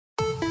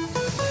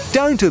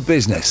Down to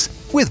Business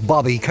with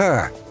Bobby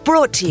Kerr.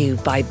 Brought to you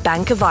by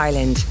Bank of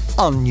Ireland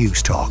on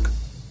News Talk.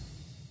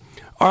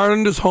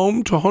 Ireland is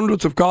home to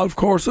hundreds of golf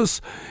courses,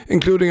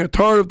 including a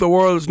third of the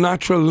world's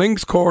natural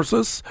links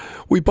courses.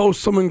 We boast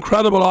some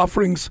incredible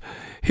offerings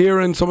here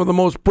in some of the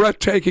most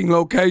breathtaking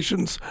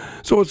locations.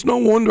 So it's no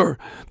wonder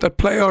that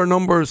player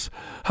numbers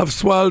have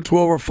swelled to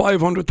over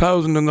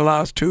 500,000 in the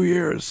last 2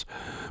 years.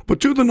 But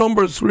do the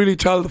numbers really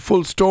tell the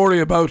full story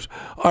about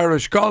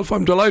Irish golf?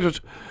 I'm delighted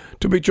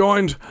to be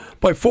joined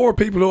by four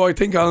people who I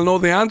think I'll know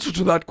the answer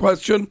to that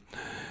question.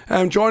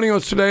 Joining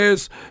us today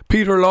is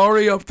Peter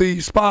Lowry of the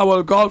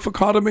Spawell Golf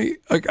Academy.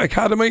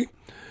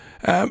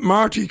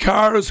 Marty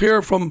Carr is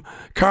here from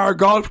Carr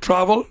Golf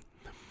Travel.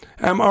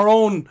 Our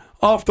own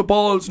Off the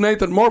Balls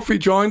Nathan Murphy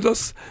joins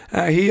us.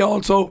 He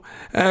also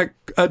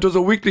does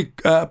a weekly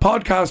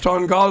podcast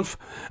on golf.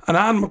 And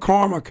Anne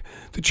McCormack,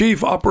 the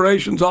Chief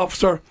Operations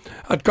Officer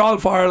at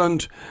Golf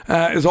Ireland,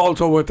 is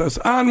also with us.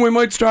 Anne, we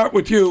might start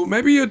with you.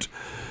 Maybe you'd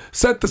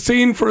set the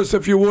scene for us,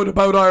 if you would,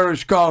 about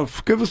Irish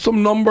golf. Give us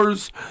some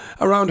numbers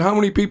around how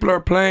many people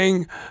are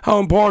playing, how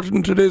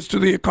important it is to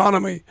the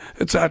economy,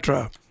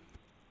 etc.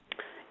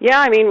 Yeah,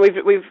 I mean, we've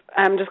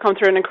just come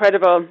through an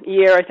incredible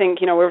year. I think,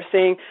 we're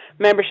seeing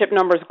membership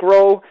numbers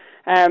grow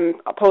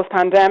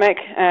post-pandemic.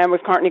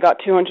 We've currently got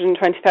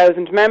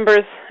 220,000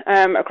 members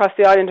across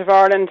the island of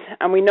Ireland,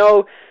 and we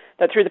know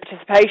that through the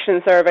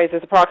participation surveys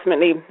there's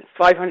approximately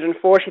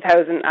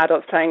 540,000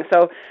 adults playing.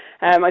 So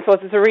I suppose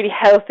it's a really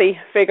healthy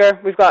figure.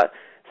 We've got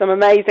some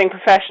amazing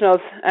professionals,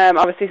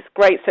 obviously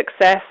great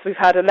success. We've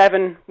had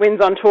 11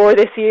 wins on tour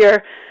this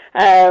year,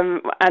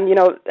 and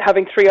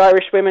having 3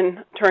 Irish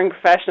women touring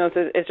professionals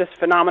is just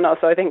phenomenal.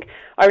 So I think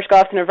Irish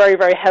golf's in a very,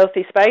 very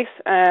healthy space,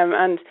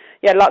 and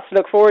lots to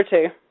look forward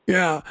to.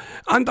 Yeah,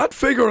 and that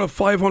figure of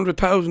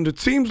 500,000, it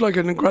seems like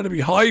an incredibly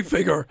high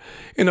figure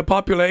in a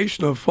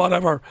population of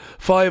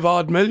 5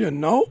 odd million,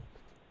 no?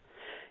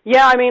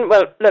 Yeah, I mean,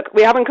 well, look,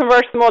 we haven't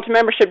converted them all to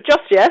membership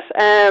just yet,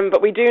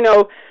 but we do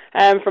know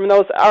from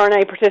those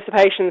RNA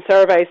participation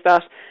surveys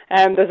that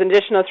there's an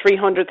additional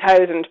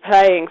 300,000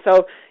 playing.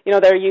 So,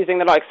 they're using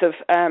the likes of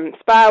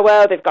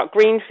Spawell, they've got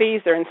green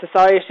fees, they're in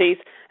societies,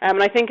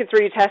 and I think it's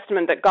really a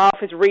testament that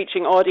golf is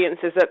reaching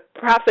audiences that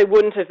perhaps they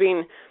wouldn't have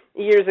been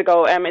years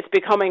ago. It's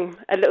becoming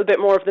a little bit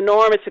more of the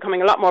norm, it's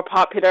becoming a lot more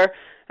popular.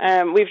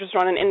 We've just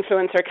run an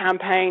influencer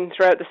campaign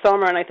throughout the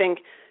summer, and I think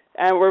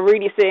we're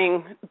really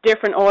seeing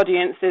different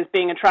audiences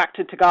being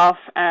attracted to golf,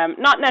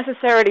 not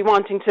necessarily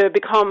wanting to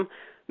become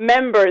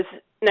members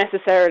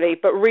necessarily,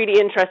 but really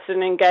interested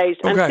and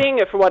engaged, and seeing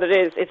it for what it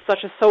is. It's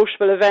such a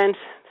sociable event,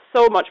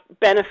 so much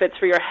benefits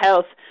for your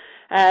health,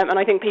 and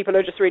I think people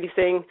are just really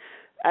seeing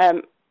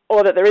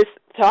all that there is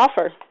to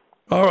offer.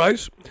 All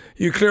right.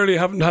 You clearly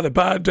haven't had a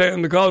bad day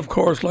on the golf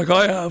course like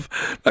I have.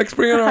 Let's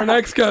bring in our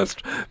next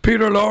guest,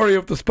 Peter Lowry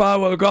of the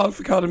Spawell Golf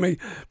Academy.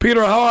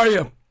 Peter, how are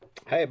you?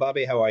 Hey,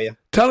 Bobby, how are you?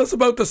 Tell us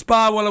about the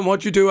Spawell and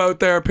what you do out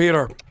there,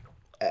 Peter.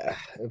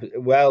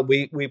 Well,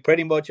 we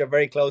pretty much are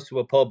very close to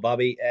a pub,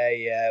 Bobby.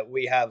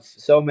 We have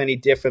so many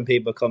different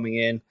people coming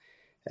in.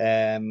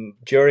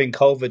 During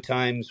COVID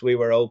times, we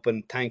were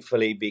open,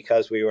 thankfully,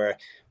 because we were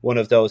one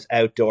of those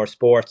outdoor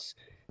sports.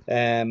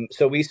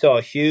 So we saw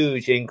a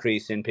huge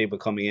increase in people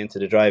coming into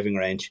the driving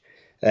range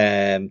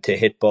to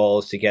hit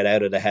balls, to get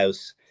out of the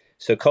house.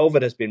 So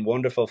COVID has been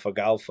wonderful for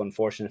golf,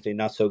 unfortunately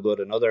not so good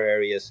in other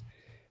areas.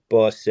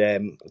 But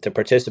the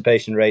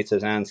participation rates,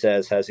 as Anne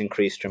says, has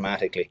increased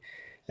dramatically.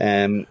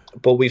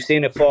 But we've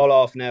seen it fall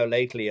off now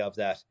lately of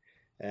that.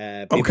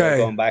 People are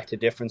going back to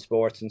different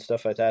sports and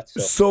stuff like that.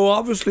 So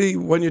obviously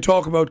when you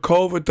talk about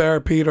COVID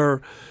there,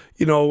 Peter,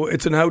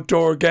 it's an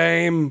outdoor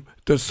game.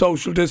 The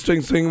social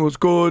distancing was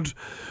good.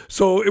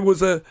 So it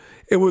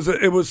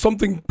was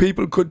something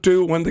people could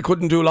do when they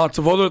couldn't do lots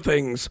of other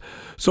things.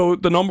 So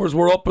the numbers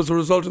were up as a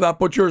result of that.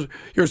 But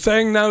you're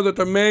saying now that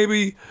there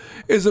maybe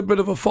is a bit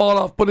of a fall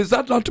off. But is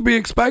that not to be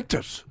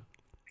expected?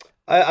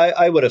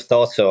 I would have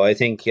thought so. I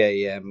think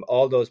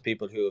all those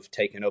people who have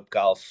taken up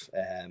golf,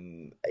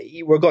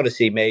 we're going to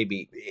see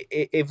maybe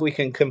if we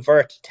can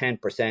convert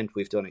 10%,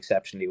 we've done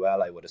exceptionally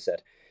well, I would have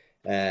said.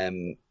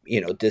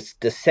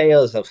 The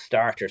sales of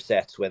starter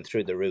sets went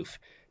through the roof.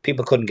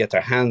 People couldn't get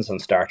their hands on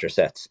starter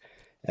sets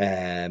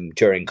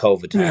during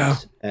COVID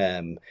times.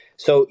 Yeah.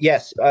 So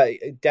yes,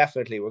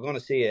 definitely we're going to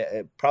see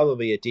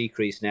probably a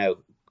decrease now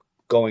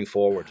going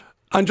forward.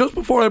 And just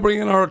before I bring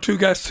in our two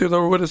guests who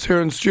are with us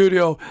here in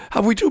studio,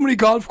 have we too many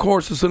golf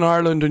courses in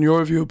Ireland in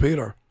your view,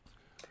 Peter?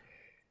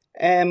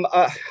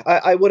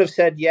 I would have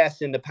said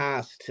yes in the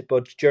past,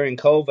 but during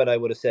COVID I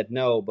would have said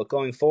no. But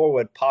going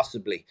forward,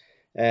 possibly.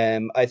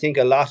 I think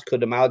a lot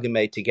could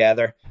amalgamate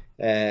together,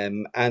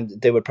 and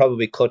they would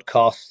probably cut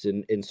costs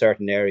in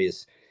certain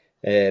areas.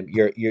 The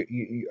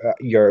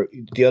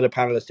other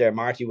panelist there,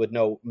 Marty, would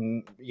know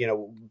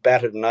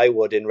better than I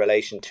would in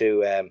relation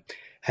to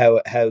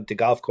how the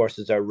golf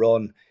courses are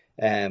run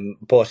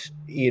But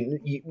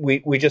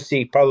we just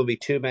see probably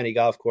too many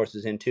golf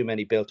courses in too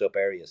many built up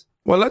areas.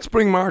 Well, let's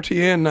bring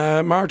Marty in.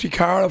 Marty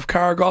Carr of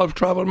Carr Golf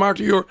Travel.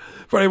 Marty, you're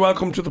very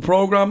welcome to the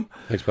programme.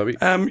 Thanks, Bobby.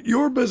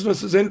 Your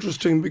business is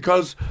interesting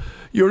because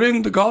you're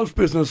in the golf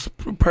business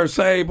per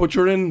se, but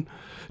you're in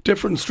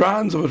different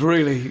strands of it,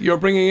 really. You're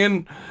bringing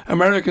in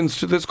Americans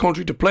to this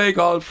country to play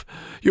golf.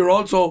 You're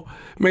also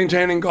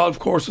maintaining golf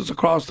courses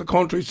across the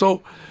country.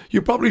 So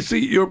you're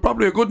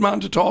probably a good man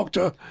to talk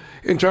to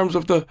in terms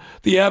of the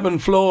ebb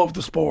and flow of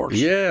the sport.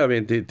 Yeah, I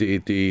mean,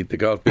 the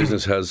golf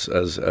business has,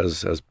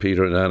 as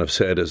Peter and Anne have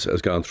said, has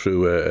gone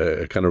through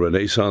a kind of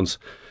renaissance.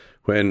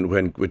 When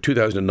with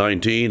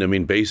 2019, I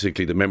mean,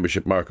 basically the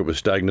membership market was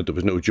stagnant. There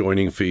was no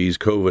joining fees.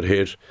 COVID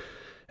hit.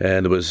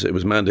 And it was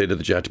mandated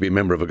that you had to be a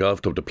member of a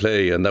golf club to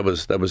play, and that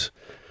was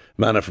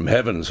manna from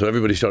heaven. So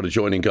everybody started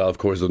joining golf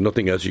courses. There was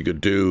nothing else you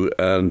could do.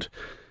 And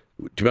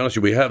to be honest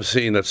with you, we have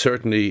seen that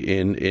certainly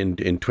in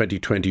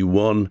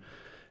 2021,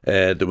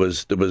 there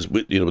was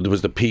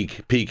the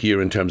peak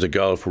year in terms of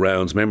golf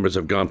rounds. Members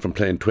have gone from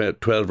playing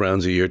 12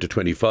 rounds a year to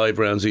 25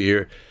 rounds a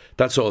year.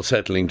 That's all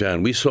settling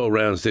down. We saw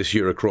rounds this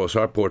year across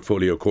our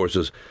portfolio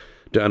courses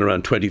down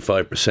around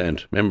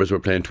 25%. Members were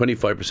playing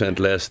 25%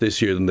 less this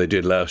year than they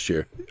did last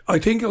year. I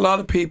think a lot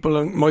of people,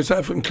 and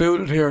myself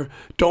included here,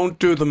 don't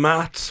do the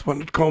maths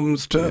when it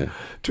comes to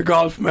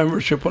golf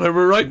membership. But I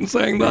were right in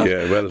saying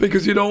that,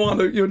 because you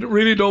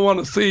really don't want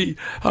to see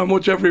how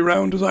much every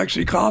round has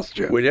actually cost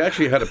you. Well, you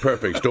actually had a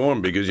perfect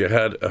storm because you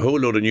had a whole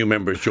load of new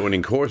members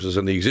joining courses,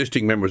 and the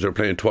existing members are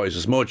playing twice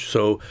as much,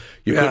 so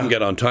you couldn't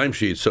get on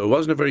timesheets. So it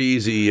wasn't a very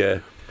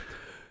easy.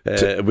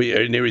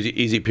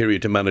 Easy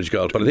period to manage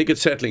golf, but I think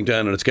it's settling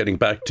down and it's getting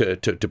back to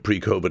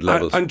pre-COVID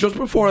levels. And just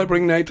before I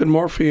bring Nathan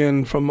Murphy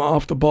in from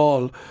Off the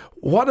Ball,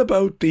 what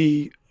about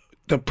the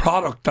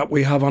product that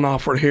we have on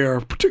offer here,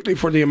 particularly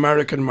for the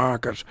American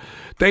market?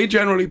 They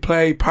generally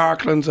play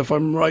Parklands, if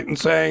I'm right in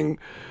saying.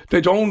 They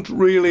don't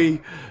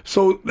really.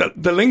 So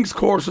the links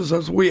courses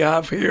as we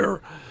have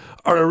here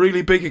are a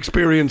really big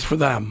experience for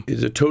them.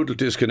 There's a total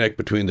disconnect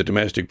between the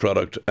domestic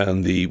product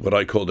and what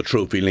I call the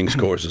trophy links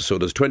courses. So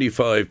there's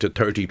 25 to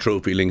 30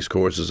 trophy links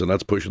courses, and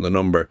that's pushing the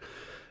number.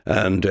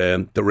 And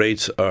the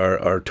rates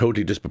are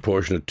totally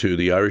disproportionate to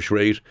the Irish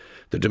rate.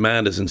 The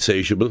demand is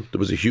insatiable. There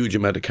was a huge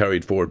amount of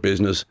carried forward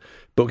business.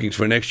 Bookings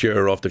for next year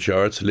are off the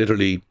charts.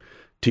 Literally,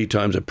 tee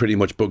times are pretty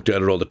much booked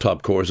out at all the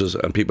top courses,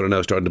 and people are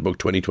now starting to book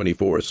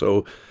 2024.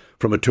 So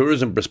from a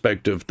tourism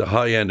perspective, the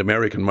high-end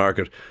American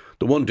market,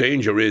 the one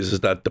danger is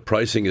that the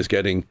pricing is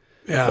getting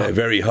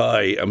very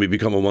high, and we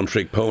become a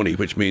one-trick pony,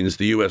 which means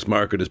the US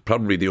market is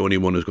probably the only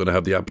one who's going to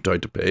have the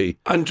appetite to pay.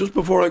 And just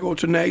before I go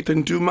to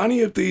Nathan, do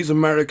many of these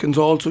Americans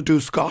also do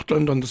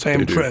Scotland on the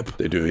same trip?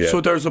 They do, yeah.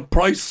 So there's a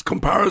price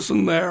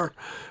comparison there.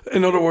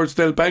 In other words,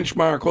 they'll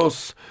benchmark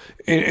us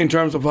in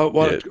terms of how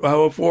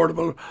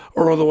affordable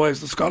or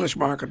otherwise the Scottish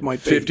market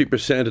might be.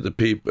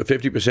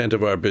 50%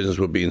 of our business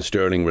will be in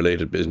sterling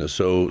related business.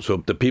 So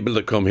the people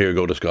that come here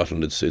go to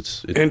Scotland.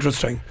 It's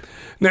interesting.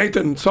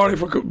 Nathan, sorry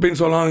for being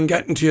so long and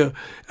getting to you.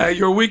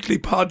 Your weekly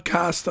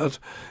podcast that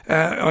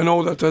I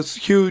know that there's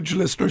huge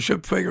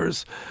listenership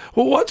figures.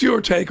 Well, what's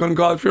your take on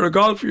golf? You're a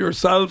golfer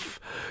yourself.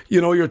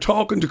 You know, you're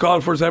talking to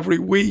golfers every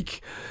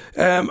week.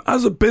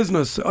 As a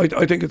business, I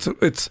think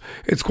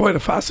it's quite a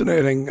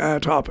fascinating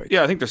topic.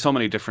 Yeah, I think there's so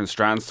many different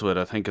strands to it.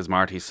 I think, as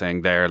Marty's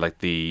saying there, like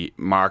the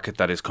market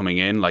that is coming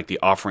in, like the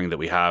offering that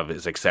we have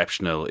is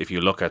exceptional. If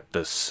you look at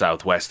the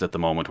Southwest at the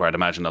moment, where I'd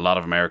imagine a lot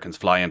of Americans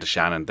fly into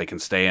Shannon, they can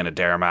stay in a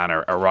Dare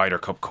Manor, a Ryder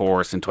Cup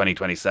course in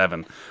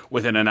 2027.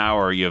 Within an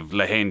hour, you have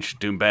Lahinch,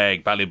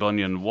 Doombeg,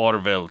 Ballybunion,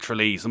 Waterville,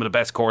 Tralee, some of the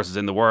best courses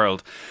in the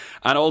world.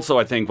 And also,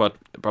 I think what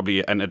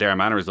probably Adare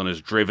Manor has done is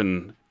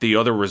driven the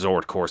other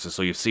resort courses.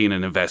 So you've seen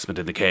an investment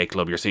in the K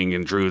Club. You're seeing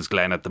in Drew's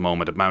Glen at the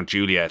moment, at Mount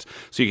Juliet.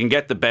 So you can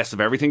get the best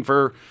of everything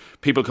for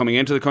people coming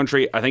into the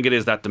country. I think it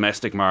is that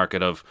domestic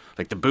market of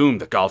like the boom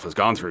that golf has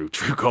gone through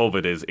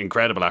COVID is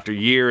incredible after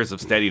years of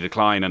steady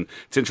decline. And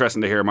it's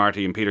interesting to hear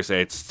Marty and Peter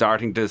say it's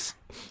starting to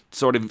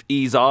sort of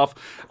ease off.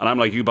 And I'm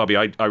like you, Bobby.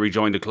 I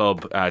rejoined the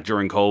club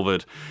during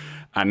COVID.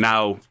 And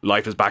now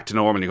life is back to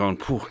normal. You're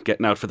going,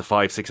 getting out for the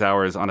 5-6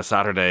 hours on a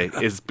Saturday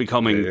is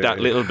becoming that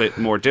little bit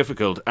more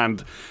difficult.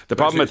 And the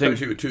problem, I think,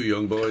 especially with two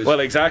young boys. Well,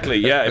 exactly.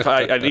 Yeah, if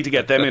I need to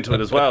get them into it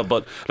as well.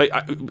 But like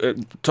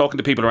talking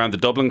to people around the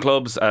Dublin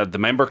clubs, the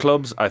member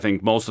clubs, I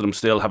think most of them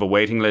still have a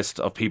waiting list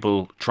of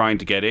people trying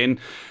to get in.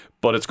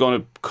 But it's going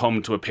to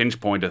come to a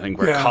pinch point, I think,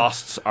 where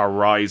costs are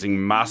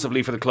rising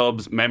massively for the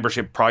clubs.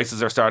 Membership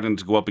prices are starting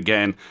to go up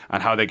again,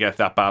 and how they get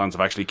that balance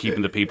of actually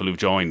keeping the people who've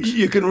joined.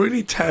 You can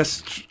really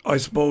test, I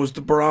suppose,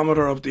 the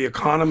barometer of the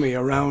economy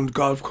around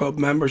golf club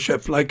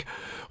membership. Like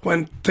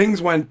when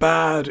things went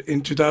bad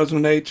in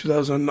 2008,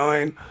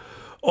 2009,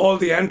 all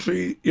the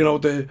entry,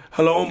 the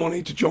hello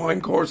money to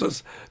join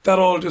courses, that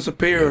all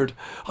disappeared.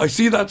 I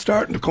see that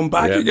starting to come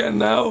back again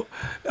now.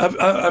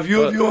 Have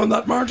you a view on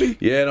that, Marty?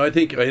 Yeah, no, I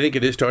think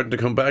it is starting to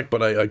come back,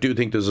 but I do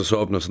think there's a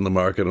softness in the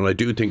market, and I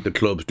do think the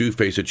clubs do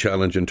face a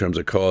challenge in terms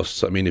of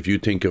costs. I mean, if you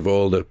think of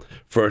all the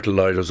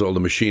fertilisers, all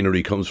the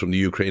machinery comes from the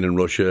Ukraine and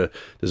Russia.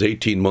 There's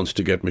 18 months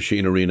to get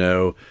machinery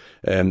now.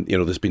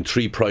 There's been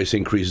 3 price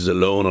increases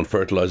alone on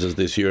fertilisers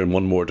this year and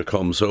 1 more to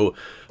come. So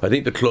I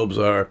think the clubs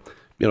are...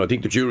 I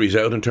think the jury's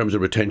out in terms of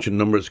retention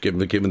numbers, given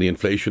the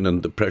inflation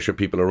and the pressure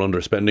people are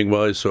under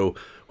spending-wise. So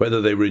whether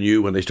they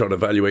renew when they start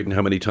evaluating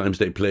how many times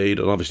they played,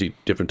 and obviously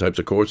different types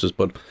of courses,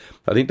 but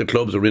I think the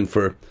clubs are in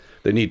for...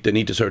 They need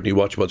to certainly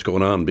watch what's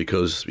going on,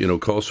 because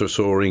costs are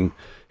soaring.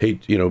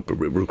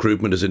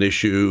 Recruitment is an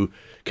issue.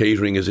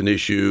 Catering is an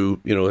issue.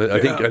 I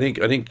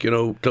think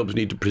clubs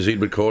need to proceed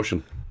with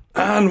caution.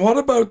 And what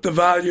about the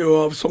value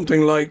of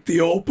something like the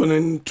Open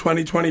in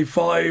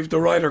 2025, the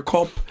Ryder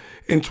Cup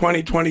in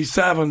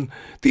 2027,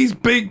 these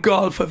big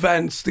golf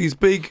events, these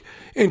big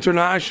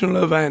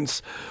international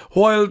events,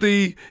 while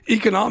the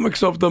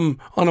economics of them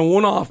on a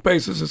one-off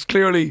basis is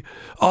clearly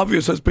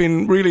obvious, has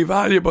been really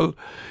valuable.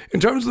 In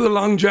terms of the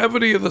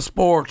longevity of the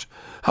sport,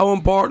 how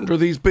important are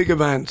these big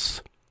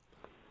events?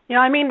 Yeah,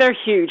 I mean, they're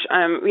huge.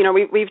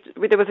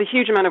 There was a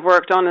huge amount of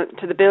work done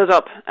to the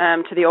build-up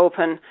to the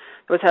Open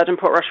that was held in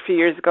Portrush a few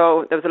years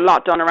ago. There was a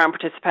lot done around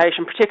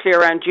participation,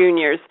 particularly around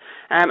juniors.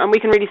 And we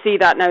can really see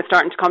that now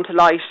starting to come to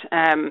light.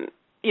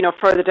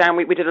 Further down,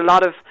 we did a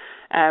lot of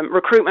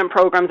recruitment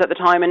programs at the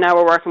time, and now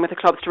we're working with the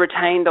clubs to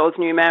retain those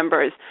new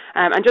members.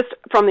 And just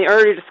from the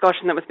earlier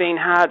discussion that was being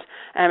had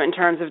in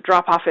terms of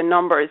drop-off in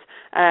numbers,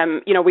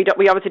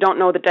 we obviously don't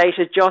know the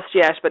data just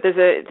yet, but there's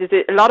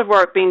a lot of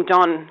work being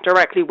done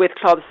directly with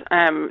clubs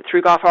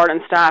through Golf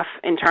Ireland staff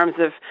in terms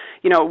of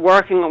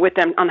working with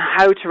them on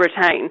how to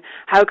retain.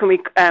 How can we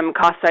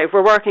cost save?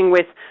 We're working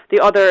with the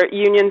other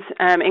unions,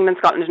 England,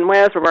 Scotland and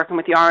Wales. We're working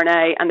with the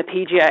RNA and the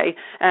PGA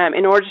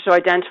in order to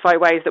identify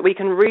ways that we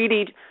can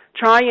really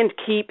try and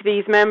keep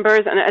these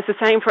members, and it's the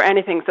same for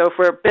anything. So if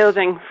we're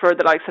building for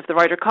the likes of the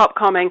Ryder Cup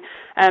coming,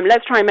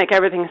 let's try and make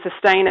everything as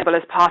sustainable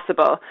as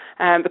possible,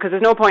 because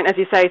there's no point, as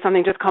you say,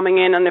 something just coming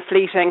in and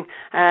fleeting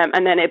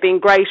and then it being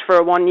great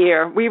for 1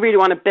 year. We really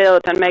want to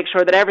build and make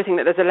sure that everything,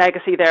 that there's a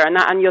legacy there,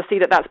 and you'll see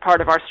that that's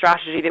part of our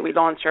strategy that we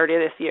launched earlier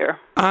this year.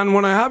 And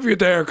when I have you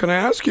there, can I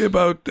ask you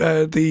about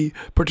the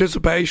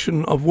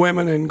participation of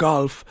women in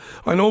golf?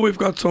 I know we've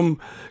got some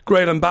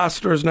great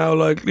ambassadors now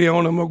like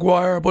Leona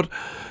Maguire, but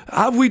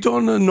have we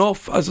done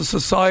enough as a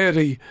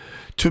society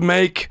to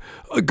make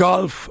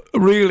golf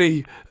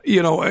really,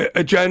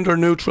 a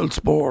gender-neutral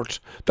sport,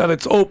 that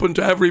it's open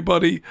to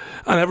everybody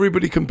and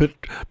everybody can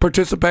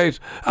participate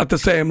at the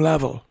same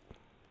level?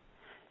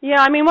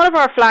 Yeah, I mean, one of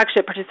our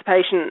flagship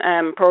participation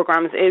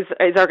programs is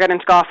our Get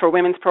Into Golf for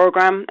Women's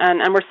program,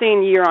 and we're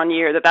seeing year on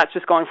year that that's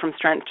just going from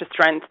strength to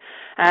strength.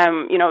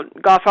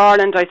 Golf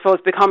Ireland, I suppose,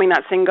 becoming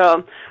that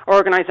single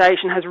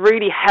organisation has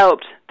really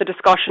helped the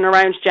discussion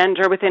around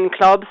gender within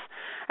clubs.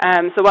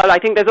 While I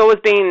think there's always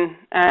been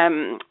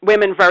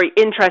women very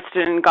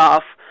interested in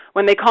golf,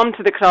 when they come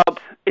to the club,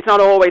 it's not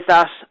always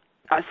that,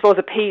 I suppose,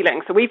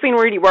 appealing. So we've been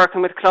really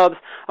working with clubs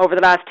over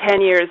the last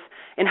 10 years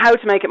in how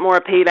to make it more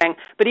appealing.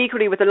 But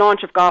equally, with the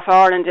launch of Golf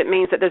Ireland, it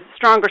means that there's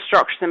stronger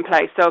structures in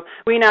place. So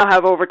we now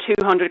have over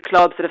 200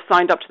 clubs that have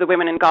signed up to the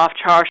Women in Golf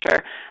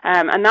Charter.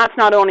 And that's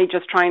not only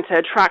just trying to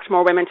attract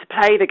more women to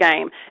play the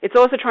game, it's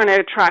also trying to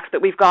attract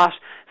that we've got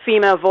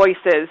female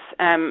voices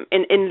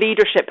in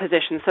leadership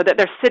positions, so that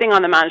they're sitting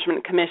on the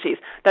management committees,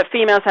 that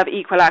females have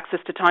equal access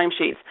to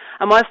timesheets.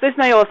 And whilst this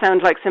may all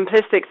sound like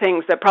simplistic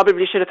things that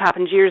probably should have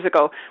happened years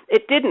ago,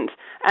 it didn't.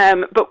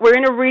 But we're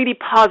in a really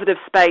positive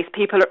space.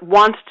 People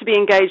want to be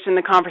engaged in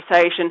the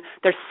conversation.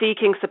 They're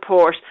seeking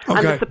support,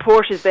 and the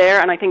support is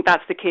there, and I think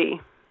that's the key.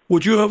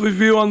 Would you have a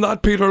view on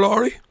that, Peter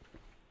Lowry?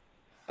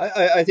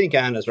 I think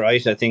Anna's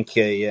right. I think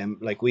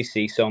we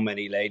see so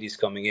many ladies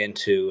coming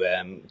into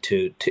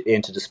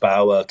the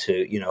spa well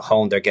to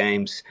hone their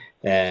games,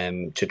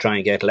 to try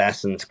and get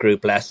lessons.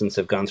 Group lessons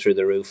have gone through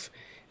the roof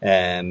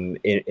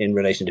in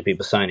relation to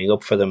people signing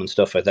up for them and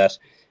stuff like that.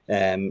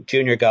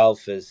 Junior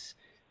golf is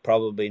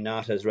probably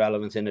not as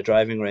relevant in a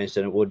driving range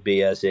than it would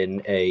be as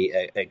in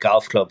a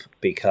golf club,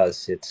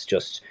 because it's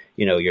just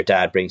your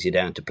dad brings you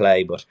down to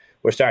play. But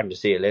we're starting to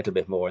see a little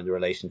bit more in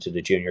relation to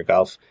the junior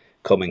golf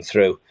coming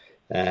through.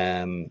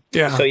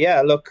 So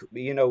yeah, look,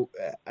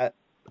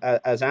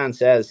 as Anne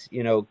says,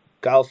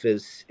 golf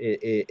is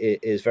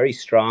very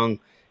strong,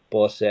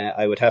 but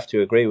I would have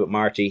to agree with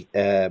Marty.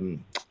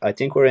 I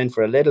think we're in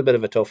for a little bit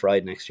of a tough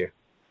ride next year.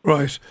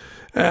 Right.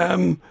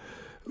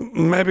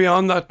 Maybe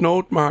on that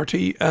note,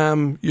 Marty,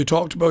 you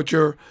talked about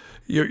your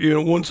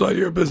one side of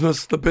your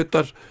business, the bit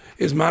that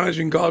is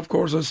managing golf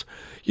courses.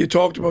 You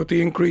talked about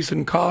the increase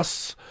in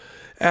costs.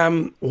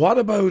 What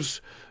about?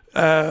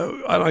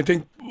 And I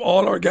think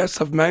all our guests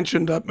have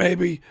mentioned that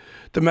maybe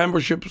the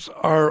memberships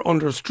are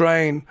under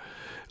strain.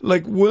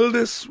 Like, will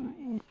this,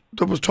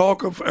 there was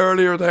talk of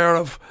earlier there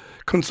of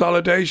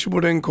consolidation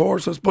within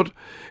courses, but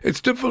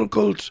it's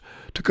difficult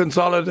to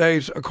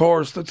consolidate a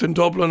course that's in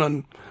Dublin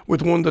and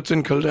with one that's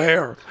in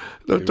Kildare.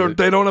 They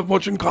don't have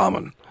much in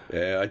common.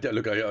 Yeah,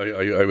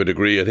 I would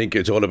agree. I think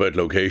it's all about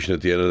location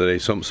at the end of the day.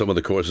 Some of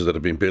the courses that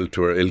have been built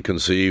were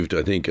ill-conceived.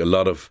 I think a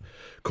lot of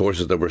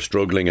courses that were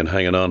struggling and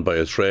hanging on by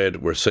a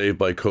thread were saved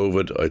by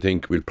COVID. I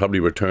think we'll probably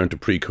return to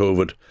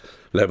pre-COVID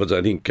levels.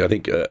 I think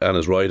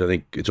Anna's right. I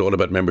think it's all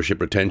about membership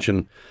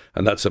retention,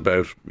 and that's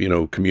about,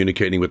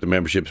 communicating with the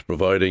memberships,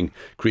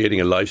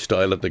 creating a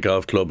lifestyle at the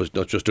golf club. It's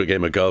not just a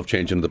game of golf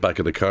changing in the back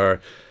of the car.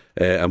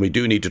 And we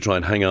do need to try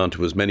and hang on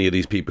to as many of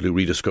these people who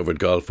rediscovered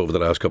golf over the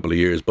last couple of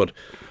years. But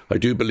I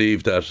do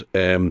believe that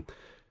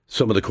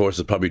some of the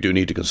courses probably do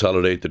need to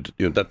consolidate.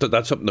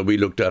 That's something that we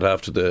looked at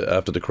after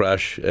the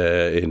crash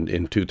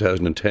in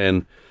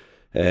 2010.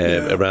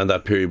 Around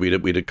that period, we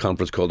had a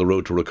conference called the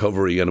Road to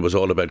Recovery, and it was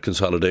all about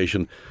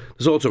consolidation.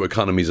 There's also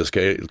economies of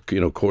scale,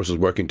 courses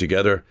working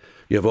together.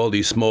 You have all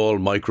these small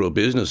micro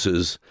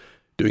businesses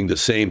doing the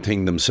same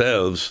thing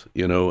themselves,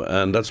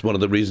 and that's one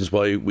of the reasons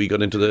why we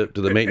got into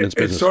the maintenance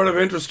business. It's sort of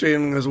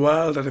interesting as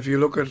well that if you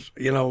look at,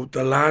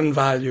 the land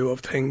value of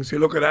things, you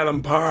look at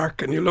Ellen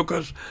Park and you look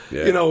at,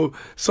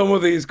 some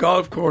of these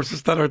golf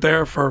courses that are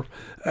there for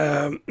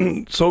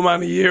so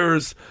many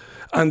years,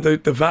 and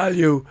the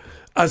value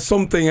as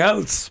something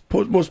else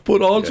must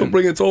also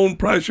bring its own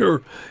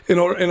pressure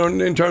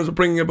in terms of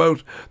bringing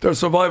about their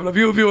survival. Have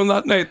you a view on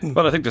that, Nathan?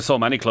 Well, I think there's so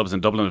many clubs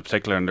in Dublin in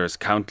particular, and there's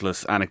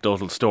countless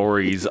anecdotal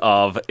stories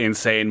of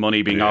insane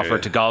money being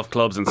offered to golf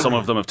clubs, and some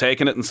of them have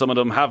taken it and some of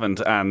them haven't,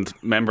 and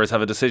members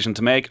have a decision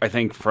to make. I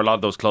think for a lot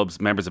of those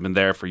clubs, members have been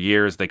there for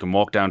years. They can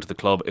walk down to the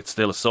club. It's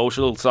still a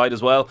social side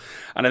as well,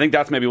 and I think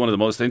that's maybe one of the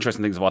most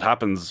interesting things of what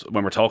happens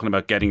when we're talking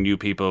about getting new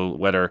people,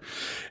 whether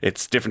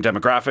it's different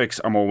demographics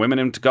or more women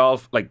into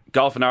golf. Like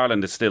golf in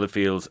Ireland is still, it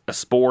feels, a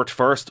sport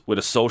first with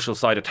a social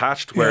side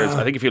attached, whereas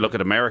I think if you look at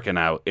America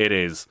now, it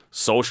is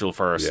social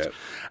first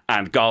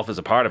and golf is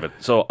a part of it.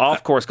 So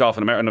off-course golf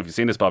in America, I don't know if you've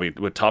seen this, Bobby,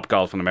 with Top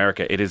Golf in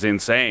America, it is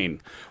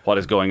insane what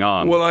is going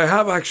on. Well, I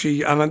have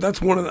actually, and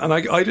that's one of the, and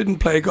I didn't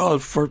play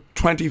golf for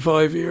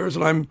 25 years,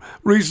 and I'm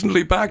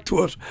recently back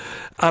to it,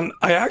 and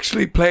I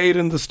actually played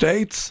in the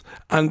States,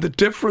 and the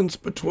difference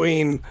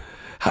between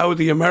how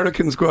the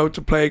Americans go out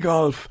to play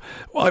golf,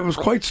 I was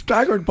quite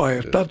staggered by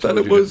it. That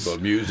it was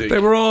music, they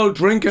were all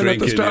drinking at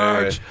the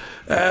start,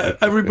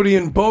 everybody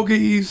in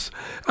buggies,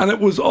 and it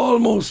was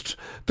almost,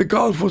 the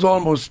golf was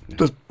almost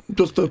while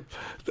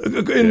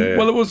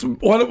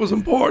it was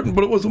important,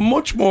 but it was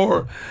much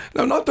more.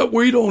 Now, not that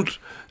we don't,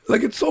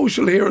 like, it's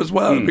social here as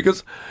well,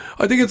 because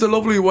I think it's a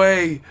lovely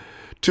way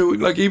to,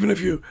 like, even if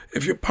you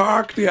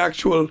park the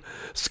actual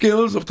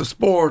skills of the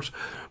sport,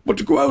 but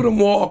to go out and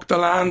walk the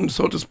land,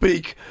 so to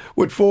speak,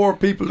 with four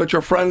people that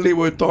you're friendly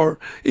with, or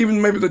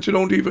even maybe that you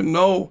don't even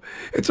know,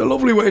 it's a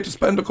lovely way to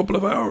spend a couple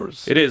of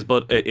hours. It is,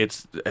 but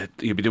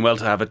you'd be doing well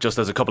to have it just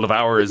as a couple of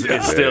hours.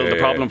 It's still the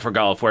problem for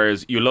golf,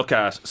 whereas you look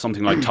at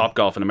something like Top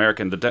Golf in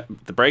America, and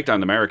the breakdown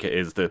in America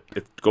is that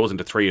it goes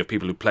into three of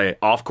people who play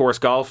off-course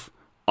golf,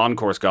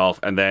 on-course golf,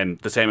 and then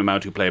the same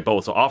amount who play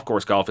both. So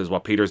off-course golf is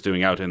what Peter's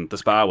doing out in the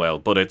Spa Well,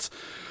 but it's,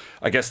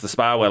 I guess, the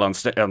Spa Well on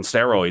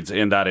steroids,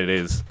 in that it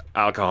is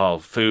alcohol,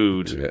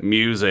 food,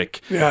 music,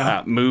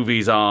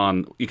 movies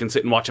on. You can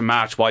sit and watch a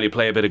match while you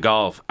play a bit of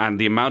golf, and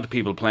the amount of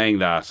people playing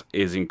that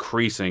is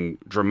increasing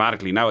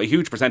dramatically. Now, a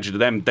huge percentage of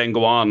them then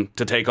go on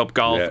to take up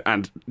golf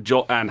and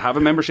have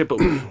a membership, but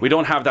we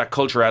don't have that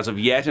culture as of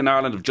yet in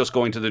Ireland of just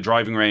going to the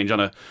driving range on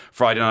a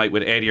Friday night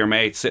with 80 of your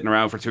mates, sitting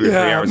around for 2 or 3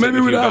 hours. Maybe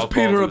we'll ask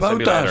Peter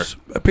about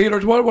that. Peter,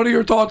 what are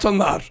your thoughts on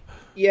that?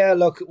 Yeah,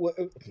 look,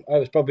 I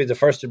was probably the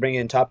first to bring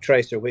in Top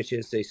Tracer, which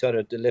is the sort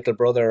of the little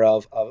brother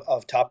of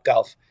Top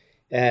Golf,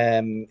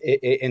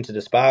 into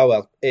the Spa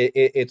Well.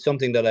 It's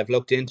something that I've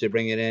looked into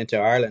bringing it into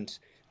Ireland.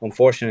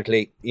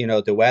 Unfortunately,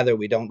 the weather,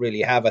 we don't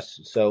really have it,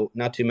 so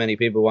not too many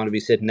people want to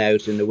be sitting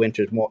out in the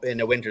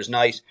winter's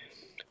night.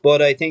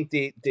 But I think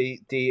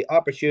the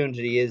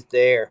opportunity is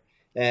there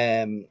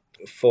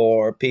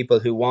for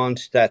people who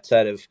want that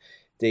sort of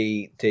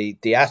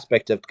the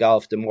aspect of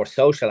golf, the more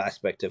social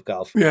aspect of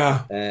golf.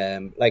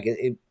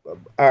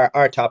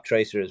 Our Top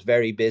Tracer is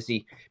very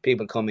busy.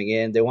 People coming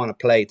in, they want to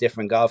play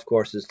different golf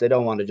courses. They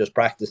don't want to just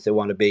practice. They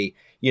want to be,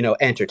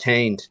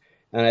 entertained.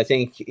 And I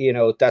think,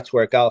 that's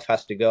where golf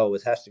has to go.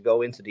 It has to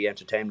go into the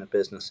entertainment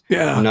business,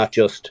 not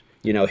just,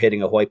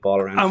 hitting a white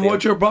ball around. And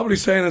what you're probably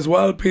saying as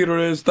well, Peter,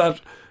 is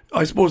that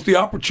I suppose the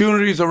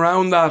opportunities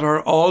around that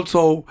are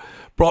also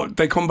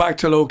they come back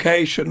to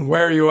location,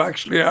 where you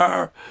actually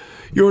are.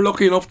 You're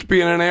lucky enough to be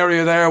in an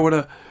area there with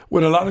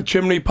a lot of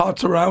chimney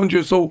pots around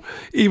you, so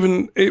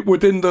even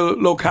within the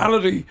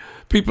locality,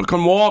 people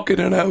can walk in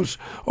and out,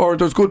 or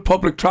there's good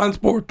public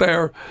transport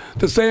there.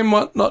 The same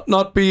might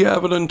not be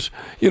evident,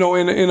 in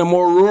a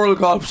more rural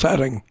golf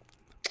setting.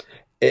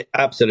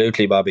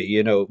 Absolutely, Bobby.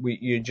 You're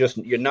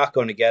not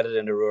going to get it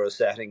in a rural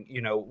setting.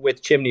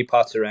 With chimney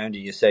pots around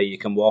you, you say you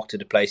can walk to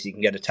the place, you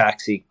can get a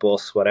taxi,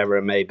 bus, whatever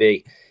it may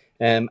be,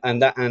 and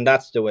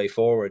that's the way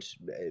forward.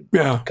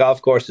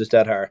 Golf courses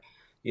that are,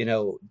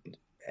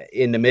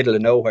 in the middle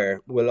of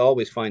nowhere will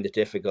always find it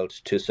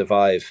difficult to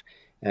survive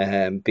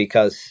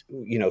because,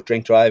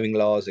 drink driving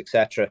laws,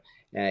 etc.,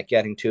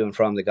 getting to and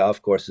from the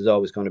golf course is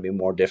always going to be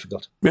more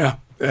difficult. Yeah,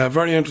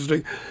 very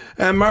interesting.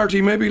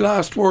 Marty, maybe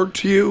last word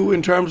to you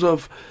in terms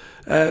of,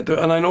 and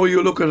I know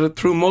you look at it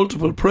through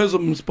multiple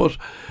prisms, but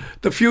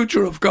the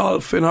future of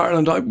golf in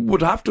Ireland, I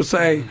would have to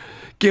say,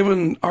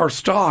 given our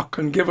stock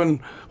and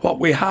given what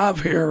we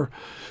have here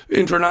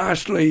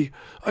internationally,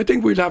 I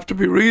think we'd have to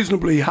be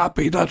reasonably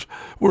happy that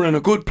we're in a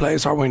good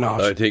place, are we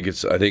not? I think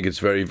it's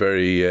very,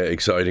 very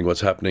exciting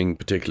what's happening,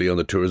 particularly on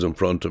the tourism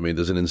front. I mean,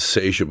 there's an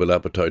insatiable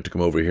appetite to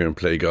come over here and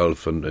play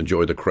golf and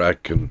enjoy the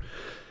crack and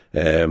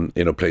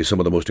play some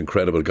of the most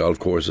incredible golf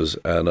courses,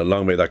 and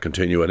long may that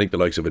continue. I think the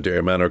likes of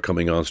Adair Manor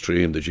coming on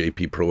stream, the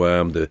JP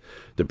Pro-Am, the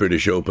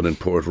British Open in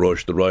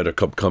Portrush, the Ryder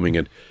Cup coming,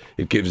 and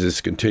it gives this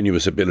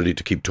continuous ability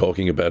to keep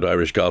talking about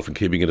Irish golf and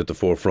keeping it at the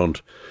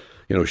forefront.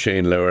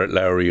 Shane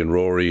Lowry and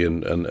Rory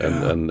and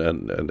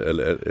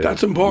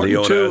that's important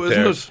Leona too,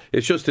 isn't it?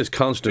 It's just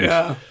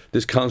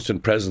this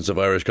constant presence of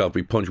Irish golf.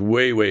 We punch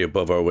way, way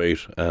above our weight,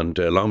 and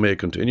long may it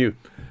continue.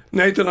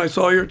 Nathan, I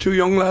saw your two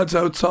young lads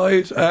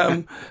outside.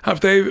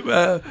 Have they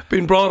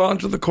been brought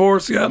onto the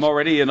course yet? I'm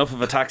already enough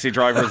of a taxi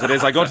driver as it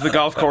is. I go to the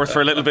golf course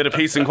for a little bit of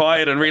peace and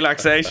quiet and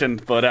relaxation.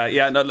 But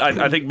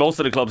I think most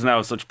of the clubs now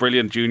have such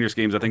brilliant junior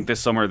schemes. I think this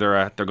summer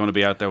they're going to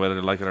be out there whether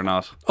they like it or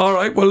not. All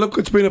right. Well, look,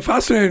 it's been a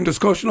fascinating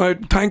discussion. I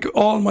thank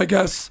all my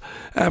guests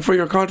for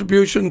your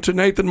contribution. To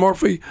Nathan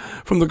Murphy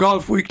from the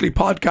Golf Weekly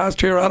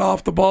podcast here at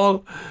Off the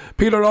Ball.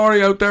 Peter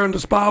Lowry out there in the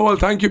spa. Well,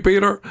 thank you,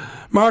 Peter.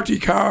 Marty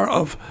Carr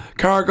of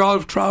Carr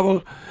Golf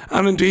Travel,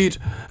 and indeed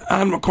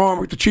Anne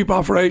McCormick, the Chief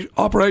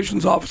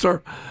Operations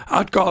Officer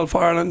at Golf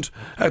Ireland.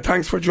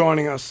 Thanks for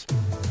joining us.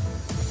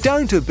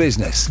 Down to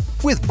Business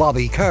with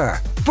Bobby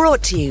Kerr.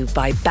 Brought to you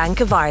by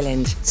Bank of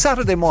Ireland.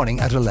 Saturday morning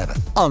at 11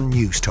 on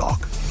News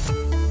Talk.